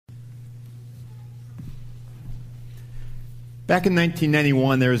Back in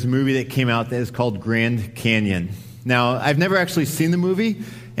 1991, there was a movie that came out that is called Grand Canyon. Now, I've never actually seen the movie,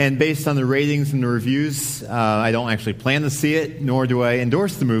 and based on the ratings and the reviews, I don't actually plan to see it, nor do I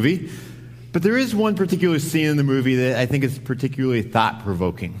endorse the movie. But there is one particular scene in the movie that I think is particularly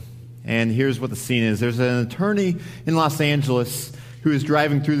thought-provoking. And here's what the scene is. There's an attorney in Los Angeles who is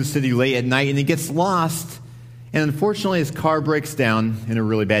driving through the city late at night, and he gets lost, and unfortunately his car breaks down in a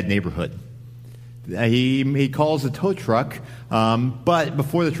really bad neighborhood. He calls a tow truck, but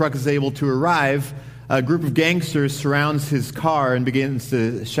before the truck is able to arrive, a group of gangsters surrounds his car and begins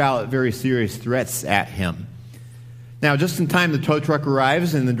to shout very serious threats at him. Now, just in time, the tow truck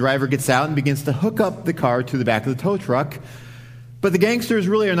arrives, and the driver gets out and begins to hook up the car to the back of the tow truck. But the gangsters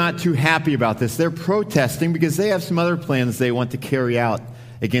really are not too happy about this. They're protesting because they have some other plans they want to carry out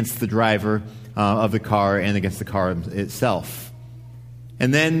against the driver of the car and against the car itself.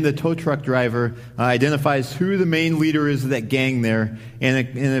 And then the tow truck driver identifies who the main leader is of that gang there, and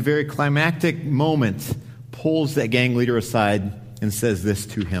in a very climactic moment, pulls that gang leader aside and says this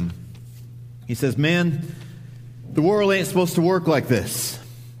to him. He says, "Man, the world ain't supposed to work like this.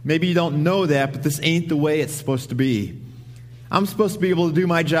 Maybe you don't know that, but this ain't the way it's supposed to be. I'm supposed to be able to do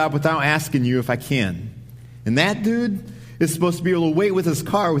my job without asking you if I can. And that dude is supposed to be able to wait with his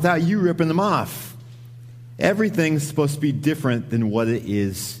car without you ripping them off. Everything's supposed to be different than what it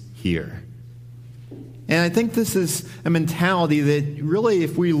is here." And I think this is a mentality that really,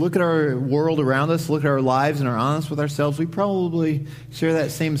 if we look at our world around us, look at our lives, and are honest with ourselves, we probably share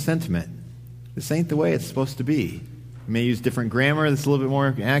that same sentiment. This ain't the way it's supposed to be. We may use different grammar that's a little bit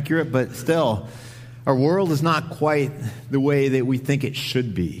more accurate, but still, our world is not quite the way that we think it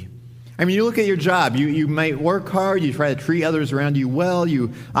should be. I mean, you look at your job. You might work hard. You try to treat others around you well.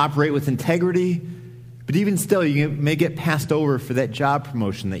 You operate with integrity. But even still, you may get passed over for that job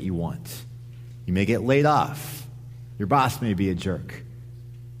promotion that you want. You may get laid off. Your boss may be a jerk.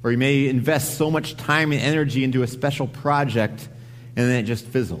 Or you may invest so much time and energy into a special project, and then it just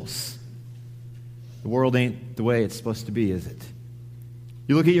fizzles. The world ain't the way it's supposed to be, is it?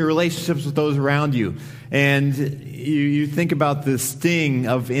 You look at your relationships with those around you, and you think about the sting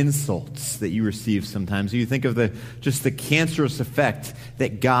of insults that you receive sometimes. You think of just the cancerous effect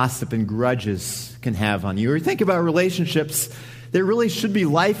that gossip and grudges can have on you. Or you think about relationships that really should be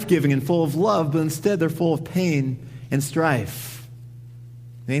life-giving and full of love, but instead they're full of pain and strife.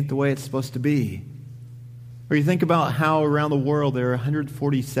 It ain't the way it's supposed to be. Or you think about how around the world there are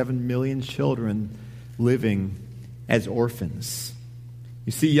 147 million children living as orphans.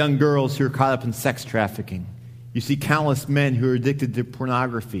 You see young girls who are caught up in sex trafficking. You see countless men who are addicted to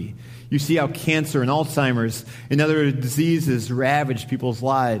pornography. You see how cancer and Alzheimer's and other diseases ravage people's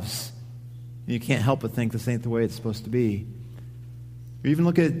lives. And you can't help but think this ain't the way it's supposed to be. Or even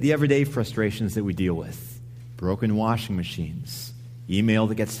look at the everyday frustrations that we deal with. Broken washing machines, email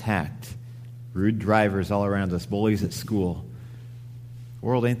that gets hacked, rude drivers all around us, bullies at school. The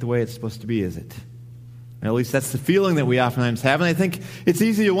world ain't the way it's supposed to be, is it? At least that's the feeling that we oftentimes have. And I think it's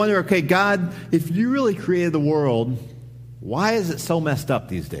easy to wonder, okay, God, if you really created the world, why is it so messed up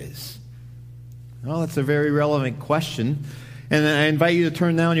these days? Well, that's a very relevant question. And I invite you to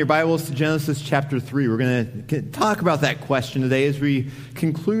turn now in your Bibles to Genesis chapter 3. We're going to talk about that question today as we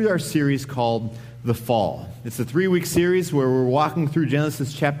conclude our series called The Fall. It's a 3-week series where we're walking through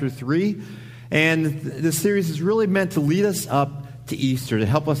Genesis chapter 3. And this series is really meant to lead us up to Easter, to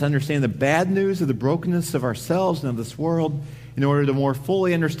help us understand the bad news of the brokenness of ourselves and of this world in order to more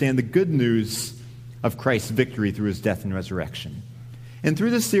fully understand the good news of Christ's victory through his death and resurrection. And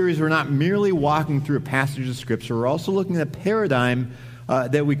through this series, we're not merely walking through a passage of Scripture, we're also looking at a paradigm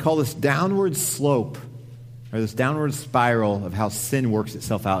that we call this downward slope, or this downward spiral of how sin works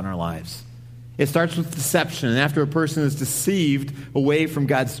itself out in our lives. It starts with deception, and after a person is deceived away from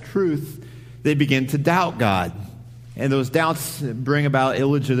God's truth, they begin to doubt God. And those doubts bring about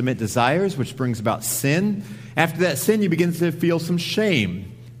illegitimate desires, which brings about sin. After that sin, you begin to feel some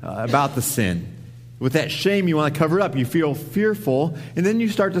shame about the sin. With that shame, you want to cover it up. You feel fearful, and then you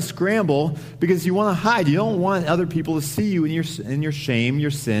start to scramble because you want to hide. You don't want other people to see you in your shame,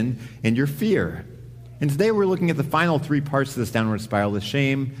 your sin, and your fear. And today we're looking at the final 3 parts of this downward spiral: the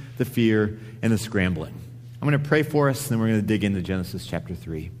shame, the fear, and the scrambling. I'm going to pray for us, and then we're going to dig into Genesis chapter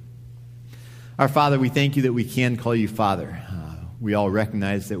 3. Our Father, we thank you that we can call you Father. We all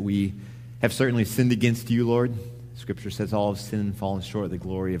recognize that we have certainly sinned against you, Lord. Scripture says all have sinned and fallen short of the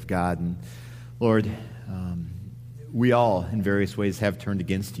glory of God. And Lord, we all in various ways have turned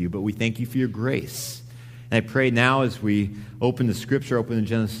against you, but we thank you for your grace. And I pray now as we open the Scripture, open in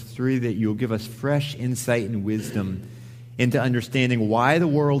Genesis 3, that you'll give us fresh insight and wisdom into understanding why the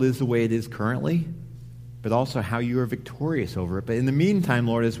world is the way it is currently, but also how you are victorious over it. But in the meantime,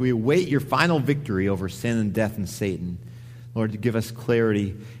 Lord, as we await your final victory over sin and death and Satan, Lord, to give us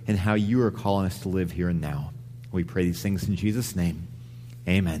clarity in how you are calling us to live here and now. We pray these things in Jesus' name.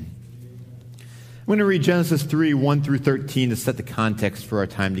 Amen. I'm going to read Genesis 3, 1 through 13 to set the context for our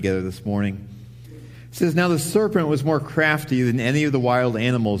time together this morning. It says, "Now the serpent was more crafty than any of the wild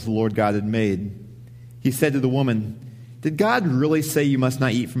animals the Lord God had made. He said to the woman, 'Did God really say you must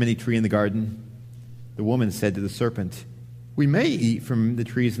not eat from any tree in the garden?' The woman said to the serpent, 'We may eat from the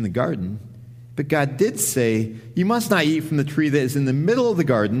trees in the garden, but God did say, you must not eat from the tree that is in the middle of the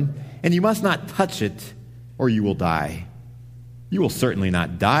garden, and you must not touch it, or you will die.' 'You will certainly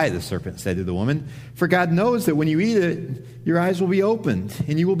not die,' the serpent said to the woman, 'for God knows that when you eat it, your eyes will be opened,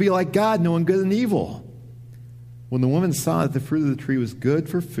 and you will be like God, knowing good and evil.' When the woman saw that the fruit of the tree was good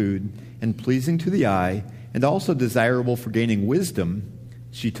for food and pleasing to the eye, and also desirable for gaining wisdom,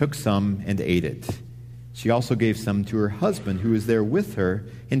 she took some and ate it. She also gave some to her husband who was there with her,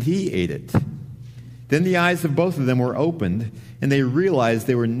 and he ate it. Then the eyes of both of them were opened, and they realized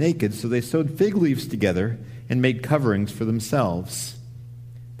they were naked, so they sewed fig leaves together and made coverings for themselves.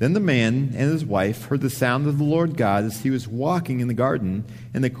 Then the man and his wife heard the sound of the Lord God as he was walking in the garden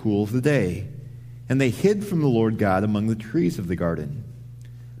in the cool of the day. And they hid from the Lord God among the trees of the garden.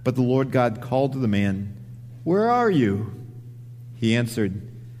 But the Lord God called to the man, 'Where are you?' He answered,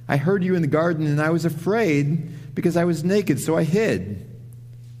 'I heard you in the garden, and I was afraid because I was naked, so I hid.'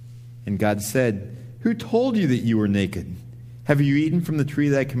 And God said, 'Who told you that you were naked? Have you eaten from the tree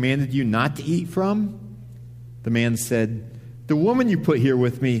that I commanded you not to eat from?' The man said, 'The woman you put here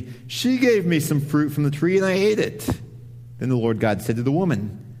with me, she gave me some fruit from the tree, and I ate it.' Then the Lord God said to the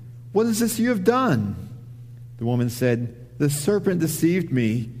woman, 'What is this you have done?' The woman said, 'The serpent deceived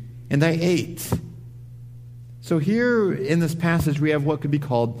me, and I ate.'" So here in this passage, we have what could be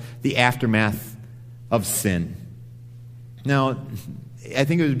called the aftermath of sin. Now, I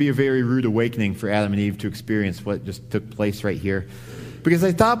think it would be a very rude awakening for Adam and Eve to experience what just took place right here. Because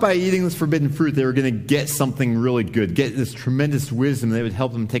they thought by eating this forbidden fruit, they were going to get something really good, get this tremendous wisdom that would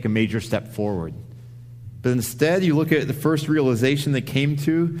help them take a major step forward. But instead, you look at the first realization they came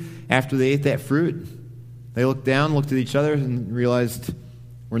to after they ate that fruit. They looked down, looked at each other, and realized,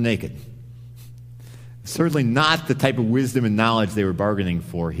 we're naked. Certainly not the type of wisdom and knowledge they were bargaining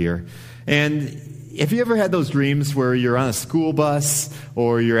for here. And have you ever had those dreams where you're on a school bus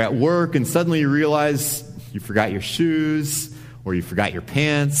or you're at work and suddenly you realize you forgot your shoes or you forgot your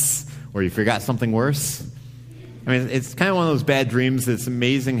pants or you forgot something worse? I mean, it's kind of one of those bad dreams. It's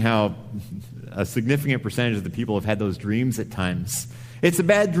amazing how a significant percentage of the people have had those dreams at times. It's a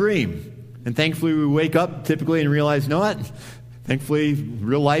bad dream. And thankfully we wake up typically and realize, you know what? Thankfully,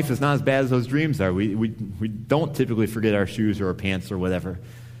 real life is not as bad as those dreams are. We don't typically forget our shoes or our pants or whatever.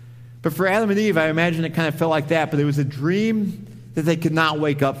 But for Adam and Eve, I imagine it kind of felt like that. But it was a dream that they could not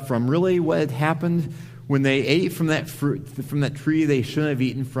wake up from. Really, what had happened when they ate from that fruit, from that tree they shouldn't have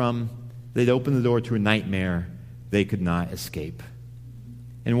eaten from, they'd opened the door to a nightmare they could not escape.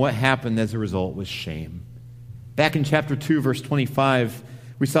 And what happened as a result was shame. Back in chapter 2, verse 25,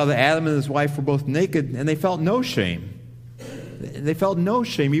 we saw that Adam and his wife were both naked, and they felt no shame. They felt no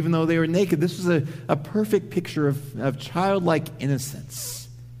shame, even though they were naked. This was a perfect picture of childlike innocence.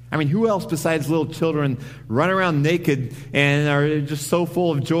 I mean, who else besides little children run around naked and are just so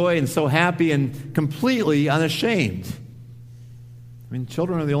full of joy and so happy and completely unashamed? I mean,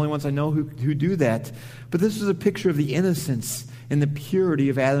 children are the only ones I know who do that. But this is a picture of the innocence and the purity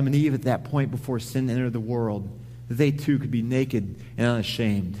of Adam and Eve at that point before sin entered the world, that they too could be naked and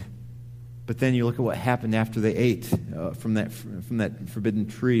unashamed. But then you look at what happened after they ate from that forbidden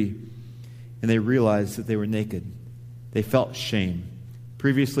tree, and they realized that they were naked. They felt shame.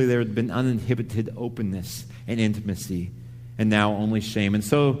 Previously, there had been uninhibited openness and intimacy, and now only shame. And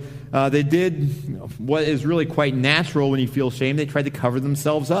so they did what is really quite natural when you feel shame. They tried to cover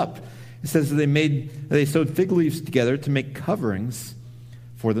themselves up. It says that they sewed fig leaves together to make coverings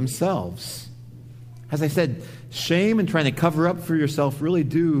for themselves. As I said, shame and trying to cover up for yourself really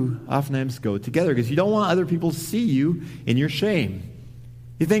do oftentimes go together because you don't want other people to see you in your shame.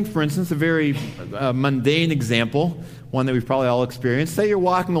 You think, for instance, a very mundane example, one that we've probably all experienced. Say you're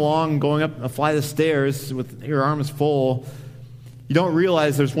walking along, going up a flight of stairs with your arms full. You don't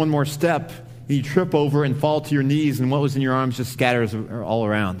realize there's one more step, and you trip over and fall to your knees, and what was in your arms just scatters all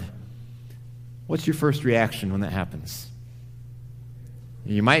around. What's your first reaction when that happens?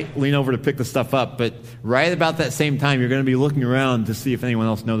 You might lean over to pick the stuff up, but right about that same time, you're going to be looking around to see if anyone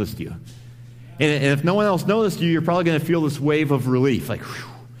else noticed you. And if no one else noticed you, you're probably going to feel this wave of relief, like, whew,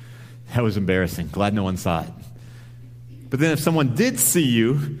 that was embarrassing. Glad no one saw it. But then if someone did see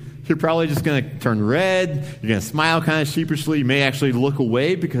you, you're You're probably just going to turn red. You're going to smile kind of sheepishly. You may actually look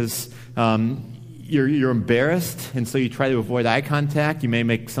away because you're embarrassed, and so you try to avoid eye contact. You may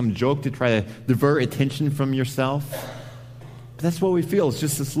make some joke to try to divert attention from yourself. But that's what we feel. It's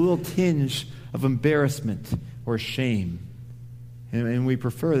just this little tinge of embarrassment or shame. And we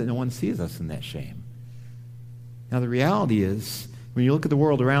prefer that no one sees us in that shame. Now, the reality is, when you look at the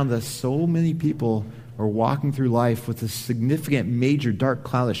world around us, so many people are walking through life with a significant, major, dark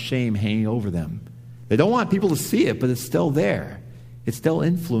cloud of shame hanging over them. They don't want people to see it, but it's still there. It's still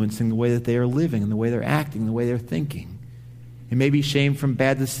influencing the way that they are living and the way they're acting, the way they're thinking. It may be shame from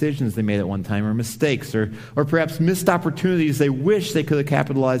bad decisions they made at one time, or mistakes, or perhaps missed opportunities they wish they could have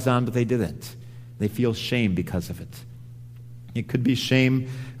capitalized on, but they didn't. They feel shame because of it. It could be shame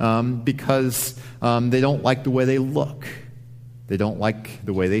because they don't like the way they look. They don't like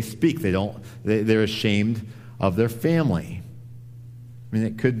the way they speak. They're ashamed of their family. I mean,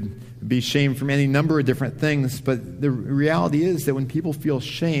 it could be shame from any number of different things, but the reality is that when people feel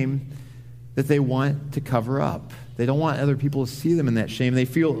shame, that they want to cover up. They don't want other people to see them in that shame. They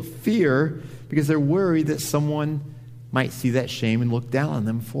feel fear because they're worried that someone might see that shame and look down on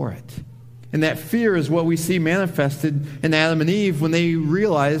them for it. And that fear is what we see manifested in Adam and Eve when they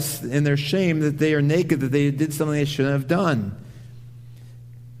realize in their shame that they are naked, that they did something they shouldn't have done.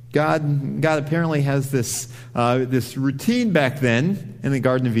 God apparently has this routine back then in the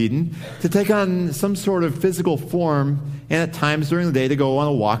Garden of Eden to take on some sort of physical form, and at times during the day to go on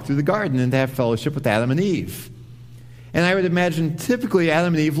a walk through the garden and to have fellowship with Adam and Eve. And I would imagine typically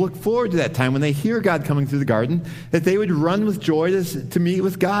Adam and Eve look forward to that time when they hear God coming through the garden, that they would run with joy to meet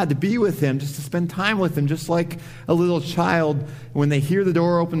with God, to be with Him, just to spend time with Him, just like a little child. When they hear the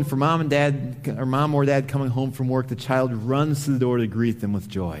door open for mom or dad coming home from work, the child runs to the door to greet them with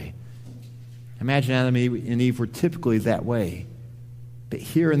joy. Imagine Adam and Eve were typically that way. But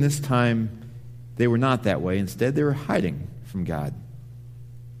here in this time, they were not that way. Instead, they were hiding from God.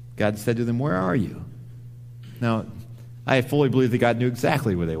 God said to them, "Where are you?" Now, I fully believe that God knew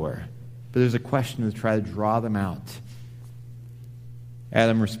exactly where they were. But there's a question to try to draw them out.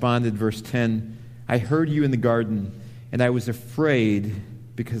 Adam responded, verse 10, "I heard you in the garden, and I was afraid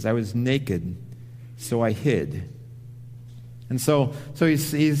because I was naked, so I hid." And so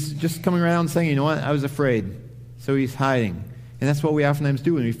he's just coming around saying, you know what, I was afraid, so he's hiding. And that's what we oftentimes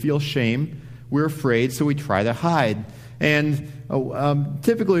do when we feel shame. We're afraid, so we try to hide. And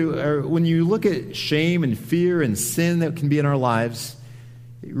typically, when you look at shame and fear and sin that can be in our lives,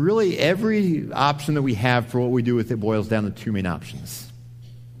 really every option that we have for what we do with it boils down to two main options.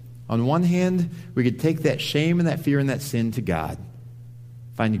 On one hand, we could take that shame and that fear and that sin to God.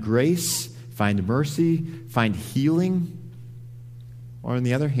 Find grace, find mercy, find healing. Or on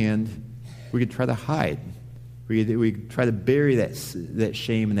the other hand, we could try to hide. We try to bury that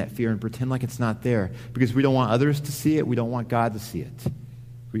shame and that fear and pretend like it's not there because we don't want others to see it. We don't want God to see it.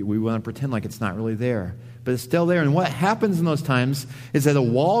 We want to pretend like it's not really there. But it's still there. And what happens in those times is that a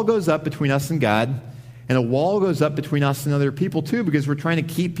wall goes up between us and God, and a wall goes up between us and other people too because we're trying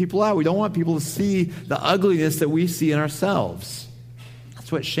to keep people out. We don't want people to see the ugliness that we see in ourselves.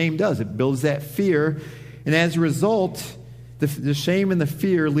 That's what shame does. It builds that fear. And as a result, the shame and the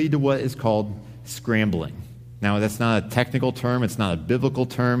fear lead to what is called scrambling. Now, that's not a technical term. It's not a biblical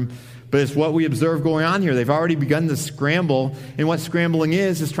term. But it's what we observe going on here. They've already begun to scramble. And what scrambling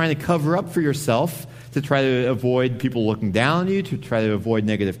is trying to cover up for yourself, to try to avoid people looking down on you, to try to avoid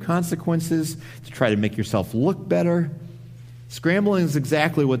negative consequences, to try to make yourself look better. Scrambling is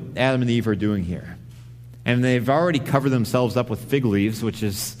exactly what Adam and Eve are doing here. And they've already covered themselves up with fig leaves, which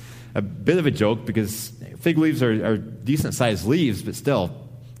is a bit of a joke because fig leaves are decent-sized leaves, but still,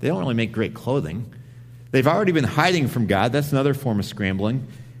 they don't really make great clothing. They've already been hiding from God. That's another form of scrambling.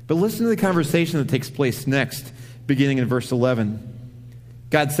 But listen to the conversation that takes place next, beginning in verse 11.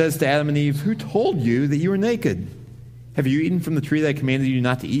 God says to Adam and Eve, "Who told you that you were naked? Have you eaten from the tree that I commanded you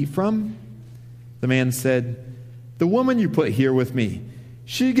not to eat from?" The man said, "The woman you put here with me,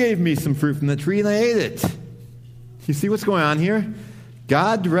 she gave me some fruit from the tree and I ate it." You see what's going on here?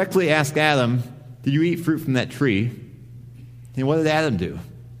 God directly asked Adam, "Did you eat fruit from that tree?" And what did Adam do?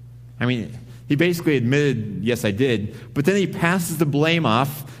 I mean, he basically admitted, "Yes, I did." But then he passes the blame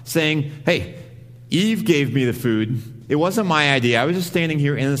off, saying, "Hey, Eve gave me the food. It wasn't my idea. I was just standing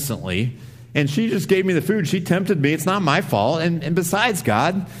here innocently. And she just gave me the food. She tempted me. It's not my fault. And besides,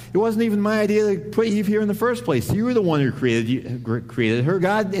 God, it wasn't even my idea to put Eve here in the first place. You were the one who created her.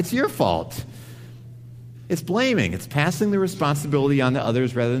 God, it's your fault." It's blaming. It's passing the responsibility on to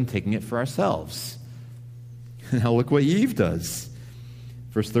others rather than taking it for ourselves. Now look what Eve does.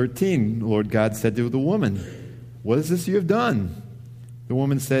 Verse 13, the Lord God said to the woman, "What is this you have done?" The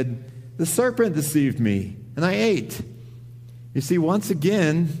woman said, "The serpent deceived me, and I ate." You see, once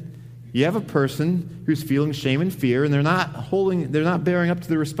again, you have a person who's feeling shame and fear, and they're not bearing up to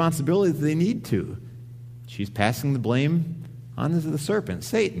the responsibility that they need to. She's passing the blame on to the serpent,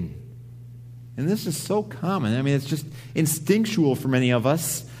 Satan. And this is so common. I mean, it's just instinctual for many of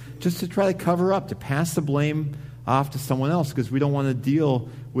us just to try to cover up, to pass the blame off to someone else because we don't want to deal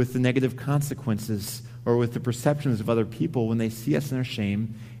with the negative consequences or with the perceptions of other people when they see us in our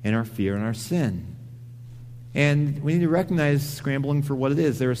shame and our fear and our sin. And we need to recognize scrambling for what it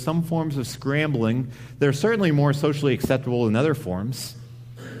is. There are some forms of scrambling that are certainly more socially acceptable than other forms,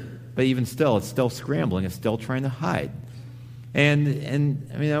 but even still, it's still scrambling. It's still trying to hide. And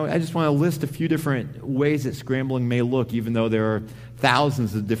I mean, I just want to list a few different ways that scrambling may look, even though there are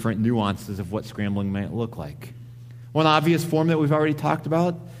thousands of different nuances of what scrambling might look like. One obvious form that we've already talked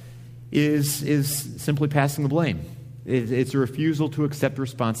about is simply passing the blame. It's a refusal to accept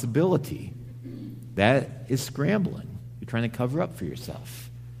responsibility. That is scrambling. You're trying to cover up for yourself.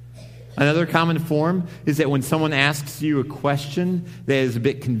 Another common form is that when someone asks you a question that is a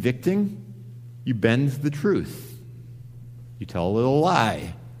bit convicting, you bend the truth. You tell a little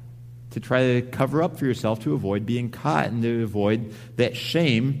lie to try to cover up for yourself to avoid being caught and to avoid that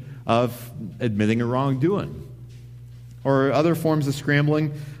shame of admitting a wrongdoing. Or other forms of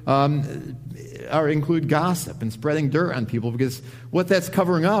scrambling include gossip and spreading dirt on people, because what that's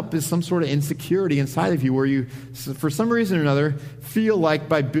covering up is some sort of insecurity inside of you where you, for some reason or another, feel like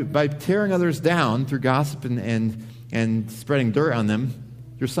by tearing others down through gossip and spreading dirt on them,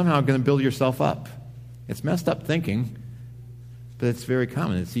 you're somehow going to build yourself up. It's messed up thinking, but it's very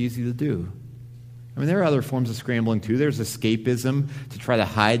common. It's easy to do. I mean, there are other forms of scrambling, too. There's escapism to try to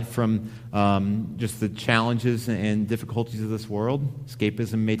hide from just the challenges and difficulties of this world.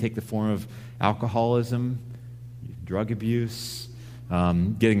 Escapism may take the form of alcoholism, drug abuse,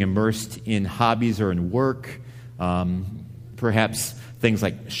 getting immersed in hobbies or in work, perhaps things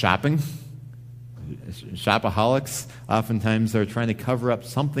like shopping. Shopaholics oftentimes are trying to cover up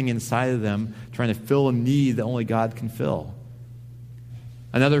something inside of them, trying to fill a need that only God can fill.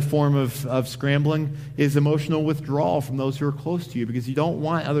 Another form of scrambling is emotional withdrawal from those who are close to you, because you don't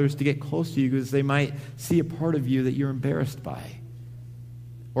want others to get close to you because they might see a part of you that you're embarrassed by.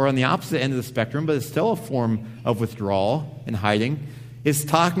 Or on the opposite end of the spectrum, but it's still a form of withdrawal and hiding, is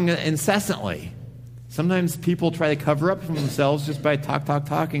talking incessantly. Sometimes people try to cover up from themselves just by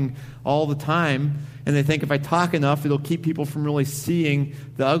talking all the time, and they think if I talk enough, it'll keep people from really seeing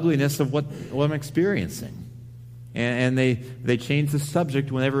the ugliness of what I'm experiencing. And they change the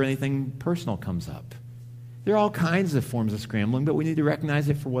subject whenever anything personal comes up. There are all kinds of forms of scrambling, but we need to recognize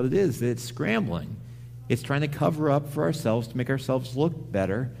it for what it is, that it's scrambling. It's trying to cover up for ourselves to make ourselves look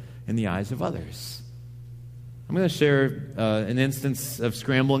better in the eyes of others. I'm going to share an instance of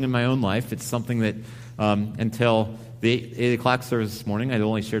scrambling in my own life. It's something that until the 8 o'clock service this morning, I'd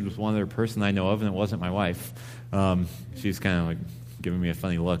only shared with one other person I know of, and it wasn't my wife. She's kind of like giving me a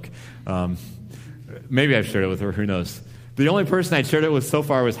funny look. Maybe I've shared it with her, who knows. The only person I'd shared it with so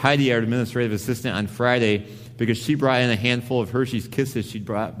far was Heidi, our administrative assistant, on Friday, because she brought in a handful of Hershey's Kisses she'd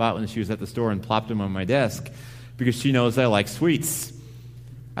bought when she was at the store and plopped them on my desk, because she knows I like sweets.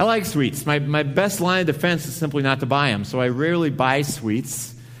 I like sweets. My best line of defense is simply not to buy them, so I rarely buy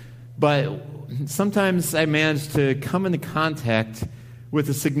sweets, but sometimes I manage to come into contact with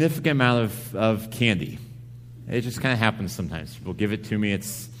a significant amount of candy. It just kind of happens sometimes. People give it to me.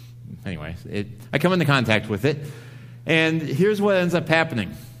 I come into contact with it, and here's what ends up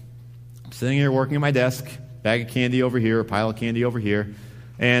happening. I'm sitting here working at my desk, bag of candy over here, a pile of candy over here,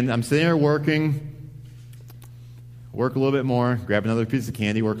 and I'm sitting there working, work a little bit more, grab another piece of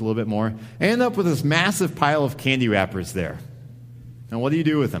candy, work a little bit more, I end up with this massive pile of candy wrappers there. Now, what do you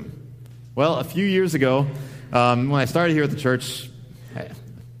do with them? Well, a few years ago, when I started here at the church,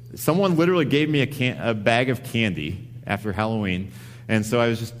 someone literally gave me a bag of candy after Halloween. And so I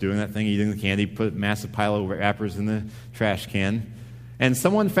was just doing that thing, eating the candy, put a massive pile of wrappers in the trash can. And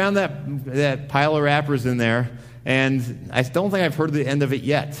someone found that pile of wrappers in there, and I don't think I've heard the end of it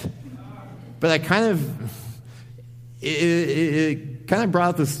yet. But it kind of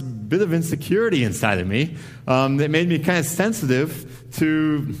brought this bit of insecurity inside of me that made me kind of sensitive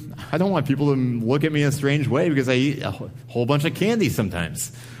to, I don't want people to look at me in a strange way because I eat a whole bunch of candy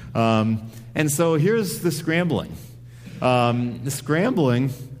sometimes. And so here's the scrambling. The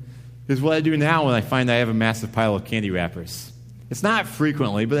scrambling is what I do now when I find I have a massive pile of candy wrappers. It's not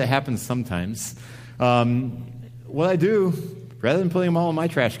frequently, but it happens sometimes. What I do, rather than putting them all in my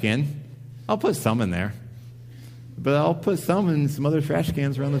trash can, I'll put some in there. But I'll put some in some other trash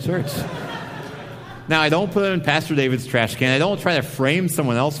cans around the church. Now, I don't put them in Pastor David's trash can. I don't try to frame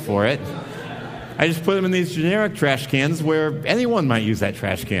someone else for it. I just put them in these generic trash cans where anyone might use that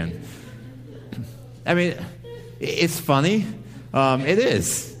trash can. I mean, it's funny. It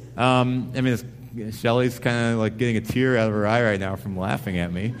is. Shelley's kind of like getting a tear out of her eye right now from laughing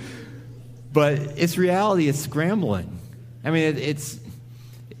at me. But it's reality. It's scrambling. I mean,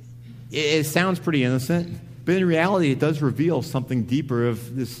 it sounds pretty innocent, but in reality, it does reveal something deeper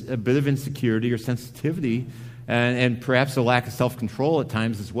of a bit of insecurity or sensitivity, and perhaps a lack of self-control at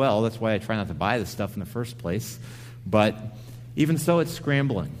times as well. That's why I try not to buy this stuff in the first place. But even so, it's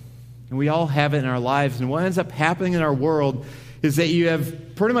scrambling. And we all have it in our lives. And what ends up happening in our world is that you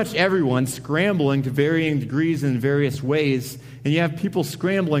have pretty much everyone scrambling to varying degrees in various ways. And you have people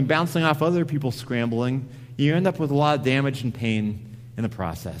scrambling, bouncing off other people scrambling. You end up with a lot of damage and pain in the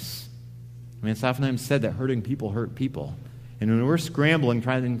process. I mean, it's oftentimes said that hurting people hurt people. And when we're scrambling,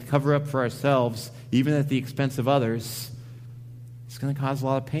 trying to cover up for ourselves, even at the expense of others, it's going to cause a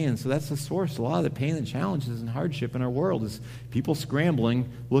lot of pain. And so that's the source. A lot of the pain and challenges and hardship in our world is people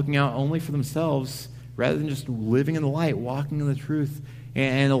scrambling, looking out only for themselves, rather than just living in the light, walking in the truth,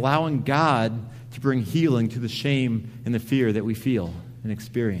 and allowing God to bring healing to the shame and the fear that we feel and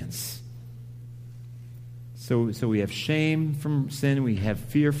experience. So we have shame from sin, we have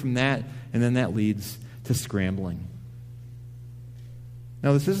fear from that, and then that leads to scrambling.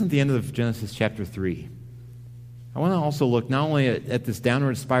 Now, this isn't the end of Genesis chapter 3. I want to also look not only at this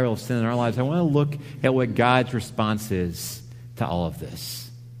downward spiral of sin in our lives, I want to look at what God's response is to all of this.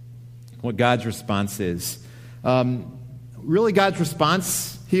 What God's response is. Really, God's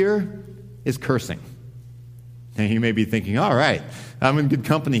response here is cursing. And you may be thinking, all right, I'm in good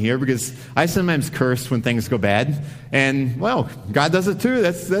company here because I sometimes curse when things go bad. And, well, God does it too.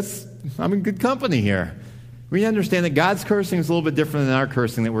 I'm in good company here. We understand that God's cursing is a little bit different than our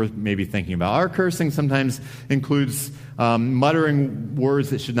cursing that we're maybe thinking about. Our cursing sometimes includes muttering words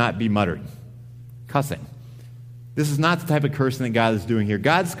that should not be muttered. Cussing. This is not the type of cursing that God is doing here.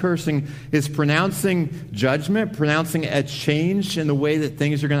 God's cursing is pronouncing judgment, pronouncing a change in the way that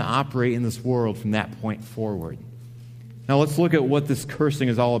things are going to operate in this world from that point forward. Now let's look at what this cursing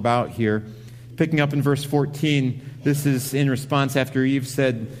is all about here. Picking up in verse 14, this is in response after Eve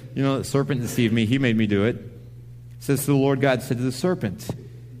said, the serpent deceived me, he made me do it. It says, so the Lord God said to the serpent,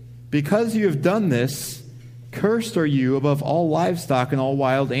 because you have done this, cursed are you above all livestock and all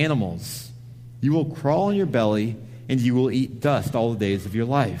wild animals. You will crawl on your belly, and you will eat dust all the days of your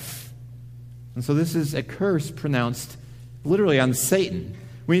life. And so this is a curse pronounced literally on Satan.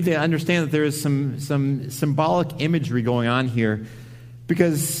 We need to understand that there is some symbolic imagery going on here,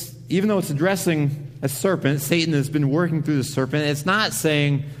 because even though it's addressing a serpent, Satan has been working through the serpent. It's not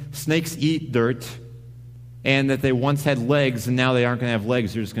saying snakes eat dirt and that they once had legs and now they aren't going to have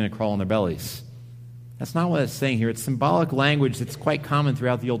legs, they're just going to crawl on their bellies. That's not what it's saying here. It's symbolic language that's quite common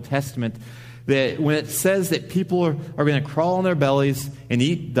throughout the Old Testament, that when it says that people are going to crawl on their bellies and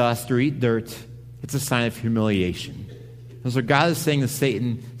eat dust or eat dirt, it's a sign of humiliation. And so God is saying to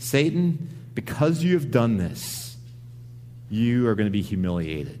Satan, Satan, because you have done this, you are going to be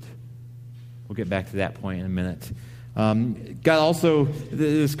humiliated. We'll get back to that point in a minute. God also,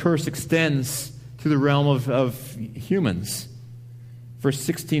 this curse extends to the realm of humans. Verse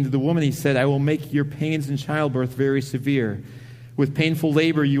 16, to the woman he said, I will make your pains in childbirth very severe. With painful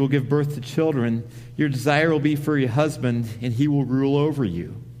labor you will give birth to children. Your desire will be for your husband, and he will rule over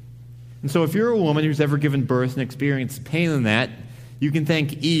you. And so if you're a woman who's ever given birth and experienced pain in that, you can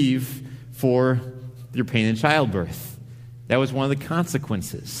thank Eve for your pain in childbirth. That was one of the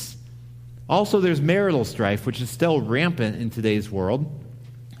consequences. Also, there's marital strife, which is still rampant in today's world.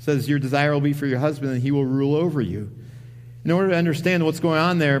 It says, your desire will be for your husband, and he will rule over you. In order to understand what's going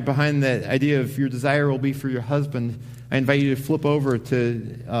on there behind that idea of your desire will be for your husband, I invite you to flip over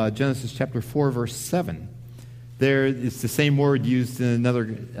to Genesis chapter 4, verse 7. There, it's the same word used in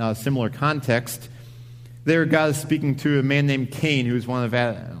another similar context. There, God is speaking to a man named Cain, who is one of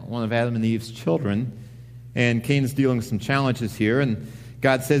Adam and Eve's children. And Cain's dealing with some challenges here. And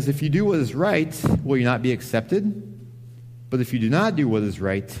God says, if you do what is right, will you not be accepted? But if you do not do what is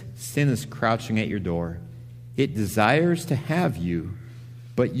right, sin is crouching at your door. It desires to have you,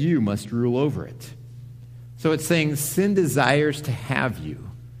 but you must rule over it. So it's saying sin desires to have you.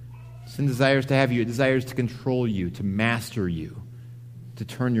 Sin desires to have you. It desires to control you, to master you, to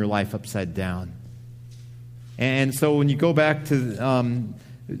turn your life upside down. And so when you go back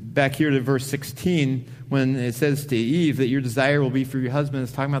here to verse 16, when it says to Eve that your desire will be for your husband,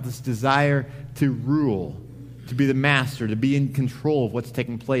 it's talking about this desire to rule, to be the master, to be in control of what's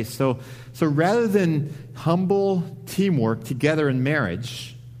taking place. So rather than humble teamwork together in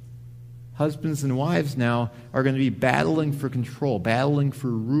marriage, Husbands and wives now are going to be battling for control, battling for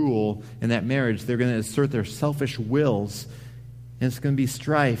rule in that marriage. They're going to assert their selfish wills, and it's going to be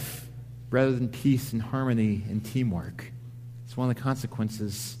strife rather than peace and harmony and teamwork. It's one of the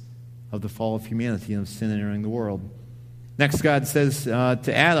consequences of the fall of humanity and of sin entering the world. Next, God says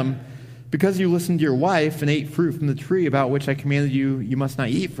to Adam, because you listened to your wife and ate fruit from the tree about which I commanded you, you must not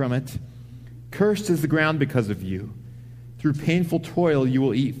eat from it. Cursed is the ground because of you. Through painful toil you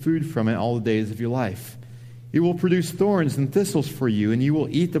will eat food from it all the days of your life. It will produce thorns and thistles for you, and you will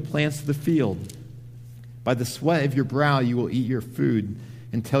eat the plants of the field. By the sweat of your brow you will eat your food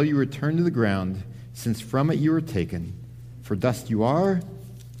until you return to the ground, since from it you were taken. For dust you are,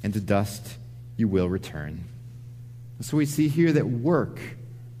 and to dust you will return. So we see here that work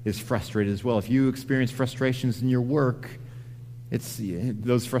is frustrated as well. If you experience frustrations in your work,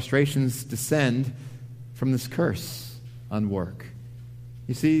 those frustrations descend from this curse on work.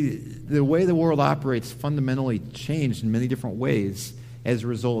 You see, the way the world operates fundamentally changed in many different ways as a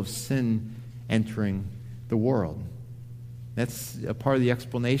result of sin entering the world. That's a part of the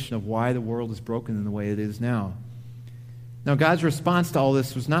explanation of why the world is broken in the way it is now. Now, God's response to all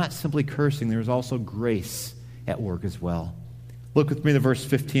this was not simply cursing. There was also grace at work as well. Look with me to verse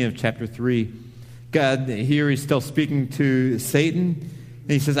 15 of chapter 3. God, here he's still speaking to Satan,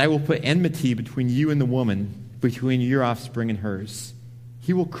 and he says, I will put enmity between you and the woman, between your offspring and hers.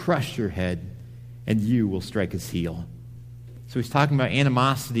 He will crush your head, and you will strike his heel. So he's talking about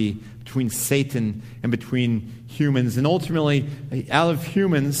animosity between Satan and between humans. And ultimately, out of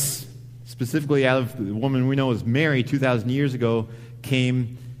humans, specifically out of the woman we know as Mary 2,000 years ago,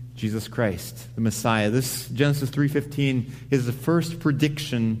 came Jesus Christ, the Messiah. This Genesis 3:15 is the first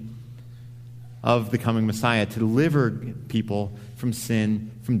prediction of the coming Messiah to deliver people from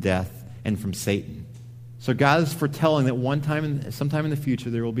sin, from death, and from Satan. So God is foretelling that sometime in the future,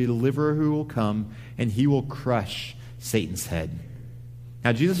 there will be a deliverer who will come, and he will crush Satan's head.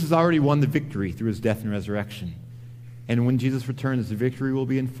 Now, Jesus has already won the victory through his death and resurrection. And when Jesus returns, the victory will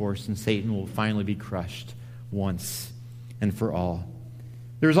be enforced, and Satan will finally be crushed once and for all.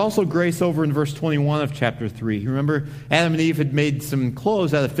 There's also grace over in verse 21 of chapter 3. Remember, Adam and Eve had made some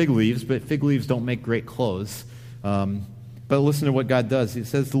clothes out of fig leaves, but fig leaves don't make great clothes. But listen to what God does. It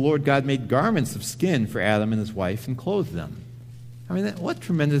says, the Lord God made garments of skin for Adam and his wife and clothed them. I mean, what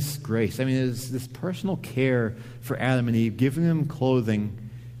tremendous grace. I mean, it's this personal care for Adam and Eve, giving them clothing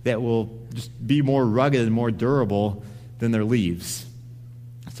that will just be more rugged and more durable than their leaves.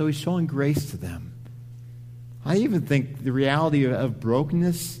 So he's showing grace to them. I even think the reality of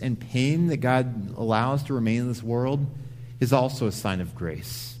brokenness and pain that God allows to remain in this world is also a sign of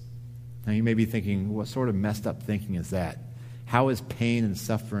grace. Now you may be thinking, what sort of messed up thinking is that? How is pain and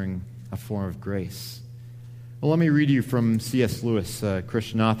suffering a form of grace? Well, let me read you from C.S. Lewis, a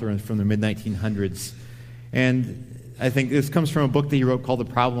Christian author from the mid-1900s. And I think this comes from a book that he wrote called The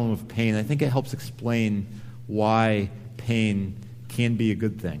Problem of Pain. I think it helps explain why pain can be a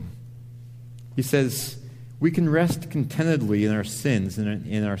good thing. He says, we can rest contentedly in our sins and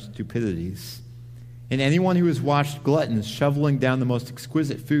in our stupidities. And anyone who has watched gluttons shoveling down the most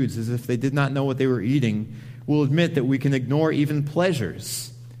exquisite foods as if they did not know what they were eating will admit that we can ignore even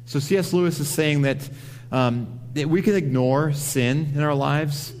pleasures. So C.S. Lewis is saying that we can ignore sin in our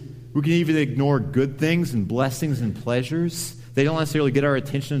lives. We can even ignore good things and blessings and pleasures. They don't necessarily get our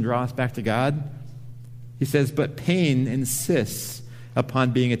attention and draw us back to God. He says, but pain insists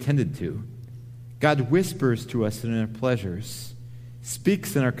upon being attended to. God whispers to us in our pleasures,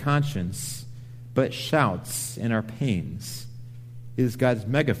 speaks in our conscience, but shouts in our pains. It is God's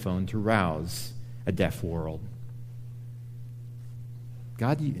megaphone to rouse a deaf world.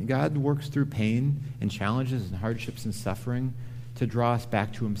 God works through pain and challenges and hardships and suffering to draw us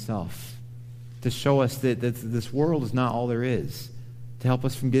back to himself, to show us that this world is not all there is, to help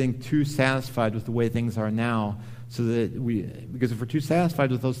us from getting too satisfied with the way things are now, so that because if we're too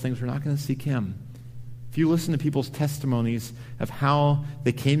satisfied with those things, we're not going to seek him. If you listen to people's testimonies of how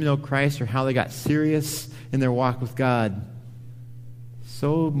they came to know Christ or how they got serious in their walk with God,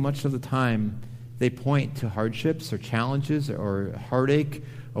 so much of the time they point to hardships or challenges or heartache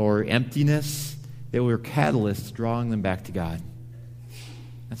or emptiness that were catalysts drawing them back to God.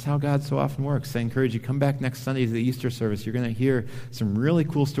 That's how God so often works. I encourage you, come back next Sunday to the Easter service. You're going to hear some really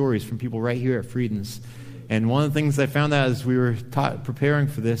cool stories from people right here at Frieden's. And one of the things I found out as we were preparing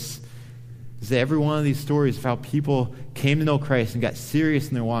for this is that every one of these stories of how people came to know Christ and got serious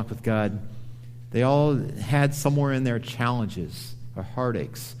in their walk with God, they all had somewhere in there challenges or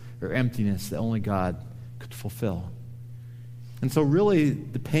heartaches or emptiness that only God could fulfill. And so really,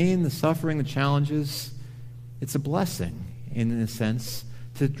 the pain, the suffering, the challenges, it's a blessing in a sense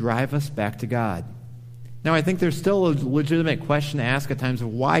to drive us back to God. Now, I think there's still a legitimate question to ask at times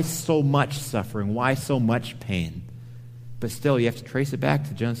of why so much suffering, why so much pain? But still, you have to trace it back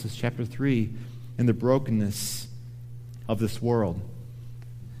to Genesis chapter 3 and the brokenness of this world.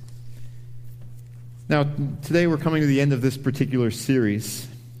 Now, today we're coming to the end of this particular series,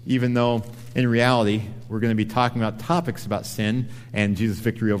 even though in reality we're going to be talking about topics about sin and Jesus'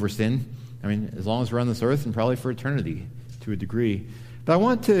 victory over sin. I mean, as long as we're on this earth and probably for eternity to a degree. But I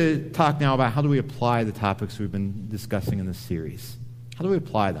want to talk now about how do we apply the topics we've been discussing in this series. How do we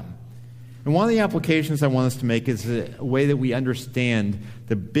apply them? And one of the applications I want us to make is a way that we understand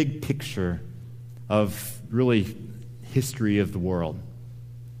the big picture of really history of the world.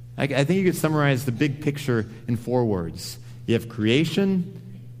 I think you could summarize the big picture in 4 words. You have creation,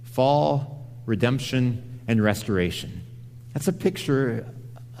 fall, redemption, and restoration. That's a picture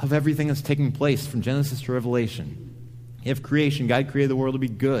of everything that's taking place from Genesis to Revelation. You have creation. God created the world to be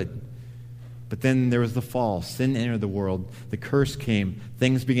good. But then there was the fall. Sin entered the world. The curse came.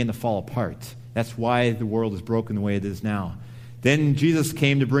 Things began to fall apart. That's why the world is broken the way it is now. Then Jesus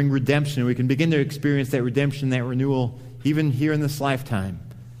came to bring redemption. We can begin to experience that redemption, that renewal, even here in this lifetime.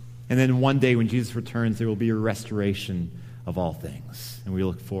 And then one day when Jesus returns, there will be a restoration of all things. And we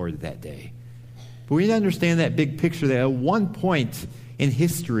look forward to that day. But we need to understand that big picture that at one point in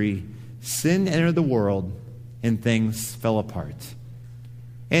history, sin entered the world and things fell apart.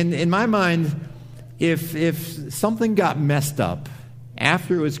 And in my mind, if something got messed up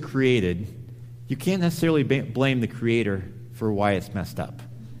after it was created, you can't necessarily blame the Creator for why it's messed up.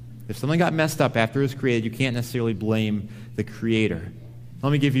 If something got messed up after it was created, you can't necessarily blame the Creator.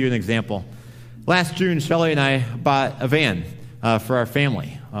 Let me give you an example. Last June, Shelley and I bought a van for our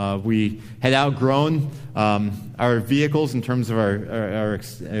family. We had outgrown our vehicles in terms of our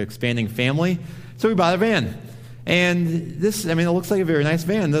expanding family, so we bought a van. And this, it looks like a very nice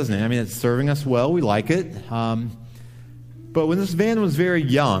van, doesn't it? It's serving us well. We like it. But when this van was very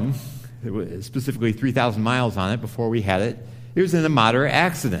young, it was specifically 3,000 miles on it before we had it, it was in a moderate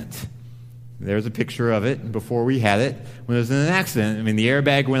accident. There's a picture of it before we had it. When it was in an accident, the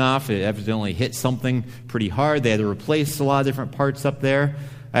airbag went off. It evidently hit something pretty hard. They had to replace a lot of different parts up there.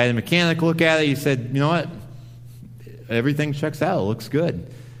 I had a mechanic look at it. He said, you know what? Everything checks out. It looks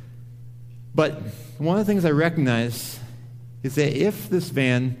good. But one of the things I recognize is that if this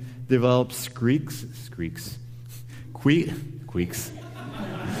van develops squeaks and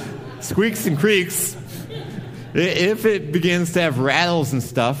creaks, if it begins to have rattles and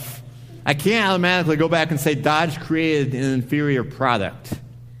stuff, I can't automatically go back and say Dodge created an inferior product.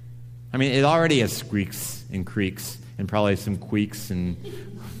 It already has squeaks and creaks and probably some queaks and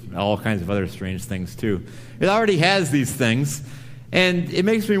all kinds of other strange things too. It already has these things. And it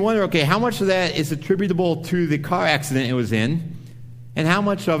makes me wonder, okay, how much of that is attributable to the car accident it was in, and how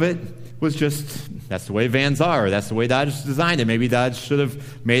much of it was just, that's the way vans are, or that's the way Dodge designed it. Maybe Dodge should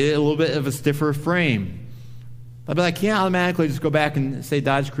have made it a little bit of a stiffer frame. But I can't automatically just go back and say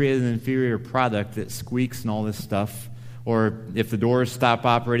Dodge created an inferior product that squeaks and all this stuff, or if the doors stop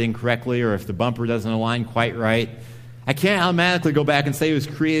operating correctly, or if the bumper doesn't align quite right. I can't automatically go back and say it was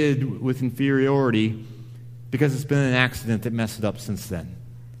created with inferiority because it's been an accident that messed it up since then.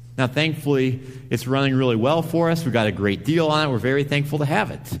 Now, thankfully, it's running really well for us. We've got a great deal on it. We're very thankful to have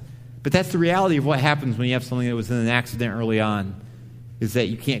it. But that's the reality of what happens when you have something that was in an accident early on, is that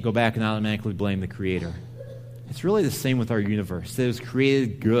you can't go back and automatically blame the Creator. It's really the same with our universe. It was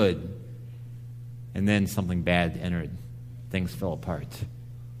created good, and then something bad entered. Things fell apart.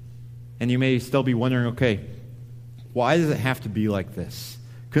 And you may still be wondering, okay, why does it have to be like this?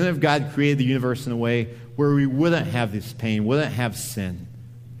 Couldn't have God created the universe in a way where we wouldn't have this pain, wouldn't have sin?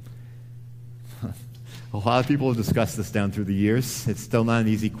 A lot of people have discussed this down through the years. It's still not an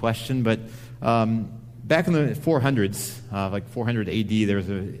easy question, but back in the 400s, like 400 AD, there was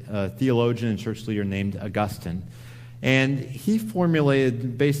a theologian and church leader named Augustine. And he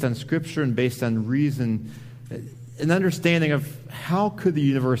formulated, based on Scripture and based on reason, an understanding of how could the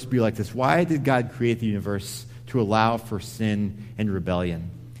universe be like this? Why did God create the universe to allow for sin and rebellion?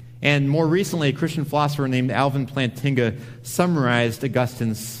 And more recently, a Christian philosopher named Alvin Plantinga summarized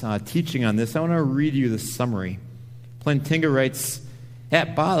Augustine's teaching on this. I want to read you the summary. Plantinga writes,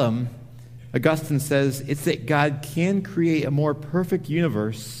 at bottom, Augustine says, it's that God can create a more perfect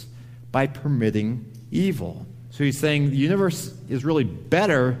universe by permitting evil. So he's saying the universe is really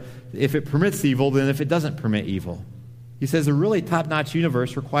better if it permits evil than if it doesn't permit evil. He says a really top-notch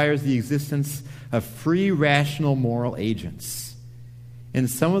universe requires the existence of free, rational, moral agents. And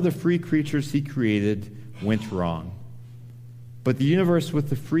some of the free creatures he created went wrong. But the universe with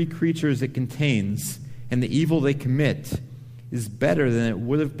the free creatures it contains and the evil they commit is better than it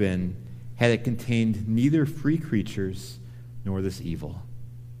would have been had it contained neither free creatures nor this evil.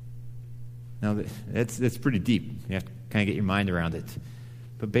 Now, that's pretty deep. You have to kind of get your mind around it.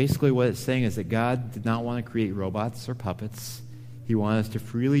 But basically what it's saying is that God did not want to create robots or puppets. He wanted us to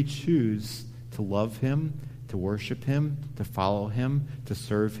freely choose to love him, to worship him, to follow him, to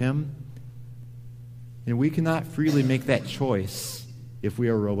serve him. And we cannot freely make that choice if we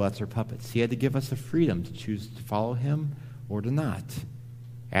are robots or puppets. He had to give us the freedom to choose to follow him or to not.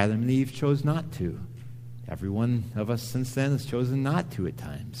 Adam and Eve chose not to. Every one of us since then has chosen not to at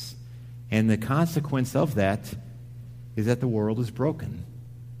times. And the consequence of that is that the world is broken.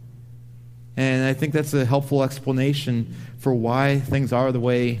 And I think that's a helpful explanation for why things are the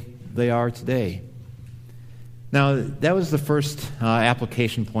way they are today. Now, that was the first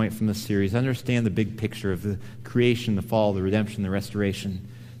application point from this series. Understand the big picture of the creation, the fall, the redemption, the restoration.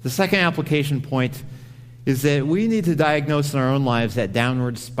 The second application point is that we need to diagnose in our own lives that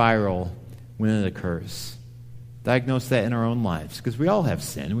downward spiral when it occurs. Diagnose that in our own lives, because we all have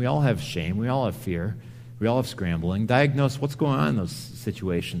sin, we all have shame, we all have fear, we all have scrambling. Diagnose what's going on in those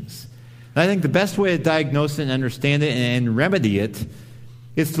situations. And I think the best way to diagnose it and understand it and remedy it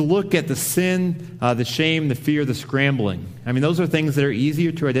is to look at the sin, the shame, the fear, the scrambling. I mean, those are things that are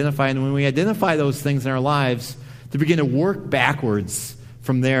easier to identify, and when we identify those things in our lives, to begin to work backwards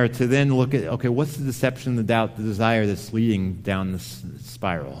from there to then look at, okay, what's the deception, the doubt, the desire that's leading down this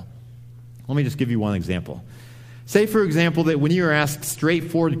spiral? Let me just give you one example. Say, for example, that when you are asked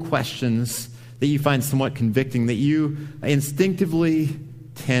straightforward questions that you find somewhat convicting, that you instinctively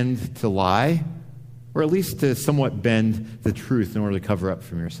tend to lie, or at least to somewhat bend the truth in order to cover up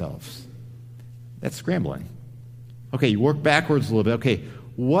from yourselves. That's scrambling. Okay, you work backwards a little bit. Okay,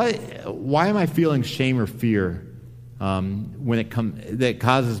 why am I feeling shame or fear when that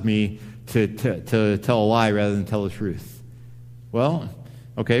causes me to tell a lie rather than tell the truth? Well,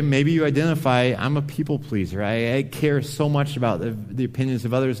 okay, maybe you identify, I'm a people pleaser. I care so much about the opinions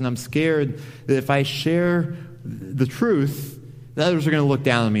of others, and I'm scared that if I share the truth, the others are going to look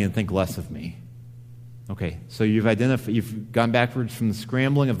down on me and think less of me. Okay, so you've gone backwards from the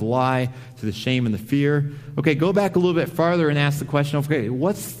scrambling of the lie to the shame and the fear. Okay, go back a little bit farther and ask the question, okay,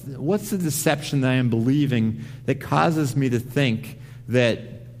 what's the deception that I am believing that causes me to think that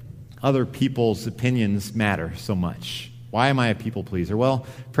other people's opinions matter so much? Why am I a people pleaser? Well,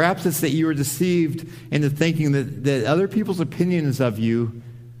 perhaps it's that you were deceived into thinking that other people's opinions of you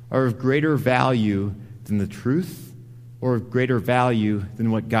are of greater value than the truth or of greater value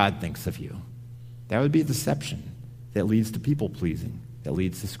than what God thinks of you. That would be a deception that leads to people-pleasing, that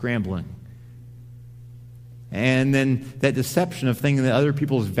leads to scrambling. And then that deception of thinking that other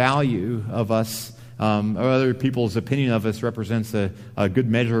people's value of us or other people's opinion of us represents a good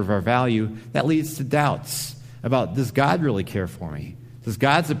measure of our value, that leads to doubts about, does God really care for me? Does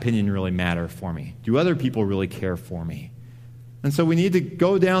God's opinion really matter for me? Do other people really care for me? And so we need to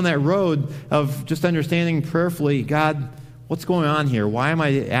go down that road of just understanding prayerfully, God, what's going on here? Why am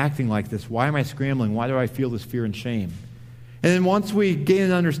I acting like this? Why am I scrambling? Why do I feel this fear and shame? And then once we gain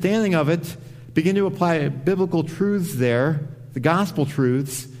an understanding of it, begin to apply biblical truths there, the gospel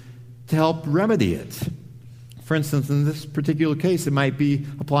truths, to help remedy it. For instance, in this particular case, it might be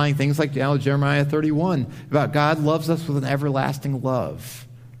applying things like Jeremiah 31, about God loves us with an everlasting love.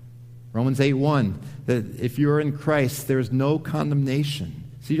 Romans 8:1, that if you are in Christ, there is no condemnation.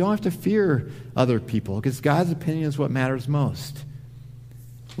 So you don't have to fear other people, because God's opinion is what matters most.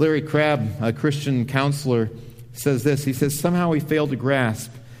 Larry Crabb, a Christian counselor, says this. He says, somehow we fail to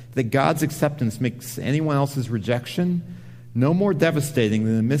grasp that God's acceptance makes anyone else's rejection no more devastating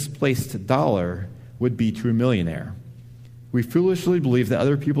than a misplaced dollar would be to a millionaire. We foolishly believe that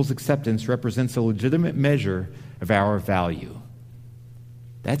other people's acceptance represents a legitimate measure of our value.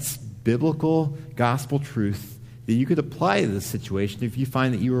 That's biblical gospel truth that you could apply to this situation if you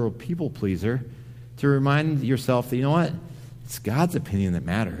find that you are a people pleaser, to remind yourself that, you know what? It's God's opinion that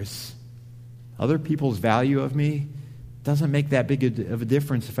matters. Other people's value of me doesn't make that big of a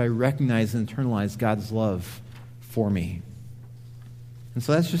difference if I recognize and internalize God's love for me. And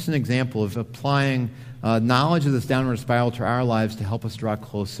so that's just an example of applying knowledge of this downward spiral to our lives to help us draw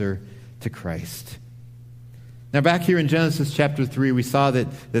closer to Christ. Now, back here in Genesis chapter 3, we saw that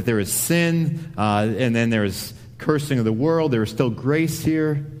there is sin, and then there is cursing of the world. There is still grace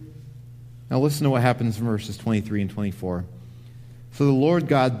here. Now, listen to what happens in verses 23 and 24. So the Lord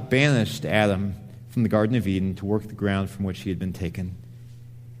God banished Adam from the Garden of Eden to work the ground from which he had been taken.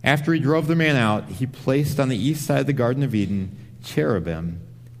 After he drove the man out, he placed on the east side of the Garden of Eden cherubim,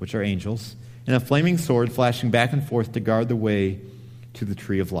 which are angels, and a flaming sword flashing back and forth to guard the way to the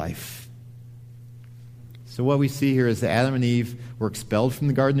tree of life. So what we see here is that Adam and Eve were expelled from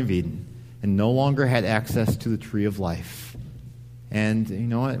the Garden of Eden and no longer had access to the tree of life. And you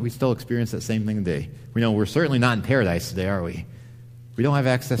know what? We still experience that same thing today. We know we're certainly not in paradise today, are we? We don't have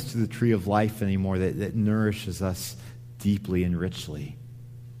access to the tree of life anymore that nourishes us deeply and richly.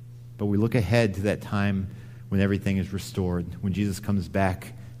 But we look ahead to that time when everything is restored, when Jesus comes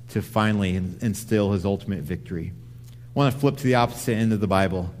back to finally instill his ultimate victory. I want to flip to the opposite end of the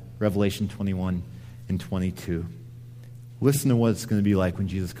Bible, Revelation 21 and 22. Listen to what it's going to be like when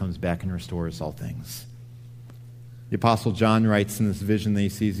Jesus comes back and restores all things. The Apostle John writes in this vision that he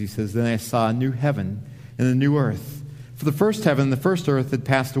sees, he says, "Then I saw a new heaven and a new earth. For the first heaven and the first earth had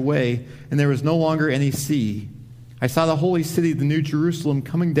passed away, and there was no longer any sea. I saw the holy city, the new Jerusalem,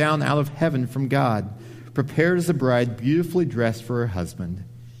 coming down out of heaven from God, prepared as a bride, beautifully dressed for her husband.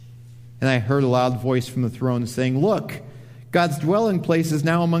 And I heard a loud voice from the throne saying, 'Look, God's dwelling place is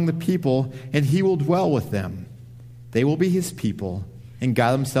now among the people, and he will dwell with them. They will be his people, and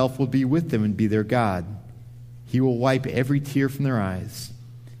God himself will be with them and be their God. He will wipe every tear from their eyes.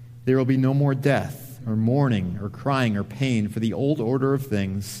 There will be no more death, or mourning, or crying, or pain, for the old order of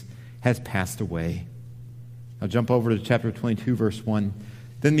things has passed away.'" I'll jump over to chapter 22, verse 1.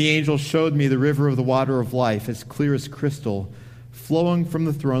 "Then the angel showed me the river of the water of life, as clear as crystal, flowing from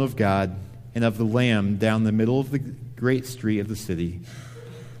the throne of God and of the Lamb down the middle of the great street of the city.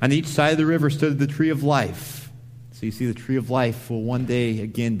 On each side of the river stood the tree of life." So you see, the tree of life will one day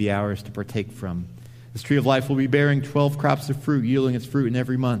again be ours to partake from. "This tree of life will be bearing 12 crops of fruit, yielding its fruit in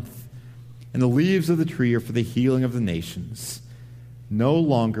every month. And the leaves of the tree are for the healing of the nations. No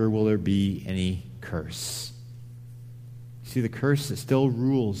longer will there be any curse." See, the curse that still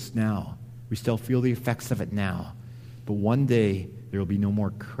rules now. We still feel the effects of it now. But one day, there will be no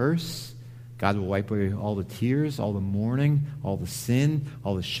more curse. God will wipe away all the tears, all the mourning, all the sin,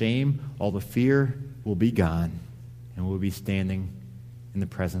 all the shame, all the fear will be gone. And we'll be standing in the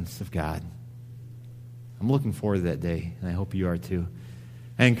presence of God. I'm looking forward to that day, and I hope you are too.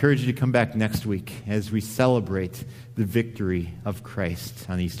 I encourage you to come back next week as we celebrate the victory of Christ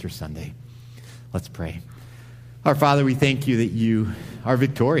on Easter Sunday. Let's pray. Our Father, we thank you that you are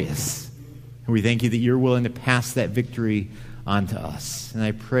victorious. And we thank you that you're willing to pass that victory on to us. And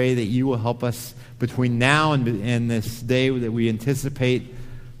I pray that you will help us between now and this day that we anticipate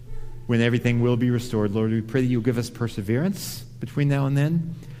when everything will be restored. Lord, we pray that you'll give us perseverance between now and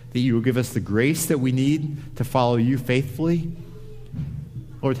then, that you will give us the grace that we need to follow you faithfully.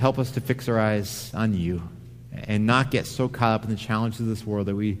 Lord, help us to fix our eyes on you and not get so caught up in the challenges of this world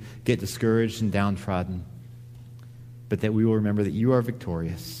that we get discouraged and downtrodden, but that we will remember that you are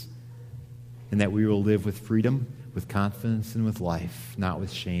victorious and that we will live with freedom, with confidence, and with life, not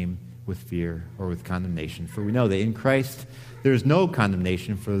with shame, with fear, or with condemnation. For we know that in Christ there is no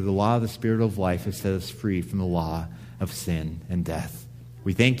condemnation, for the law of the Spirit of life has set us free from the law of sin and death.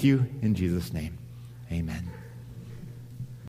 We thank you in Jesus' name. Amen.